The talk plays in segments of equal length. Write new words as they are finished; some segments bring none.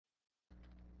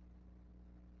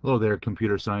Hello there,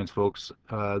 computer science folks.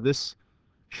 This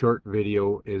short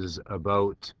video is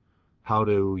about how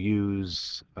to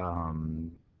use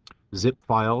zip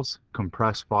files,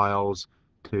 compress files,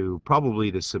 to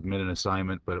submit an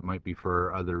assignment, but it might be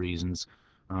for other reasons.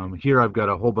 Here I've got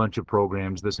a whole bunch of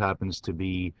programs. This happens to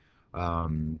be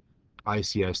um,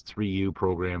 ICS 3U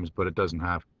programs, but it doesn't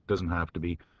have to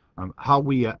be. How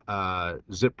we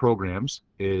zip programs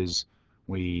is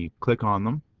we click on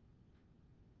them,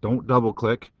 don't double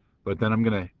click, but then I'm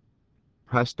going to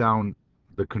press down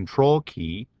the control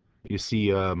key. You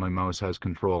see my mouse has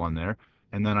control on there.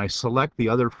 And then I select the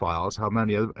other files, how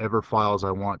many ever files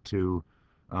I want to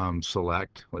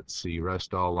select. Let's see,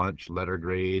 rest all lunch, letter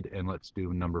grade, and let's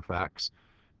do number facts.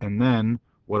 And then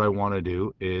what I want to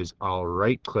do is I'll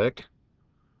right click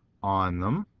on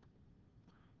them,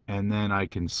 and then I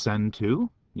can send to,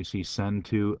 you see send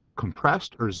to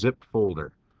compressed or zipped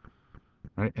folder.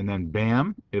 Right? And then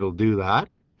bam, it'll do that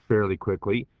fairly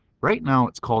quickly. Right now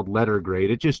it's called letter grade.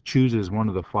 It just chooses one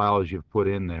of the files you've put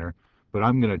in there, but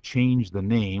I'm going to change the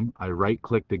name. I right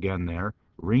clicked again there,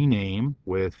 rename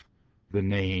with the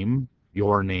name,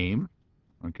 your name,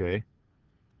 okay,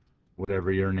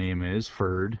 whatever your name is,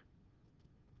 Ferd,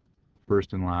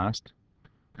 first and last,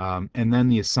 and then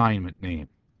the assignment name,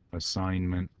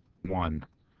 assignment 1.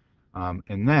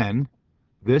 And then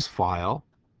this file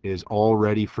is all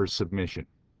ready for submission.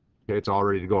 Okay, it's all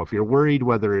ready to go. If you're worried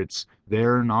whether it's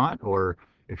there or not, or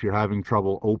if you're having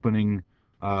trouble opening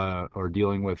or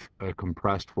dealing with a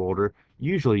compressed folder,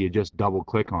 usually you just double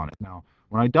click on it. Now,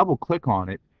 when I double click on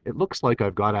it, it looks like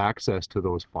I've got access to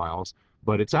those files,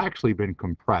 but it's actually been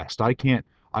compressed. I can't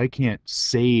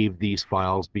save these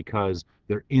files because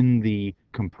they're in the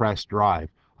compressed drive.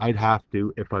 I'd have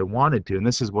to, if I wanted to, and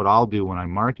this is what I'll do when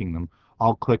I'm marking them,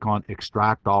 I'll click on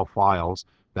extract all files.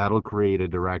 That'll create a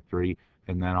directory,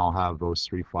 and then I'll have those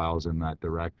 3 files in that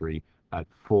directory at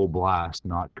full blast,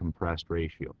 not compressed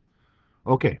ratio.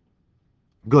 Okay,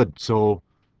 good. So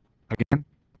again,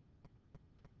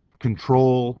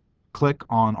 control click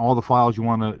on all the files you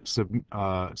want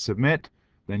to submit,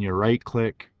 then you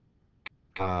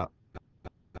uh,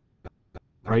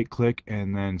 right click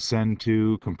and then send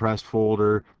to compressed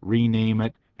folder, rename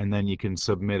it, and then you can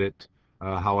submit it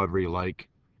however you like,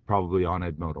 probably on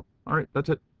Edmodo. All right, that's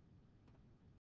it.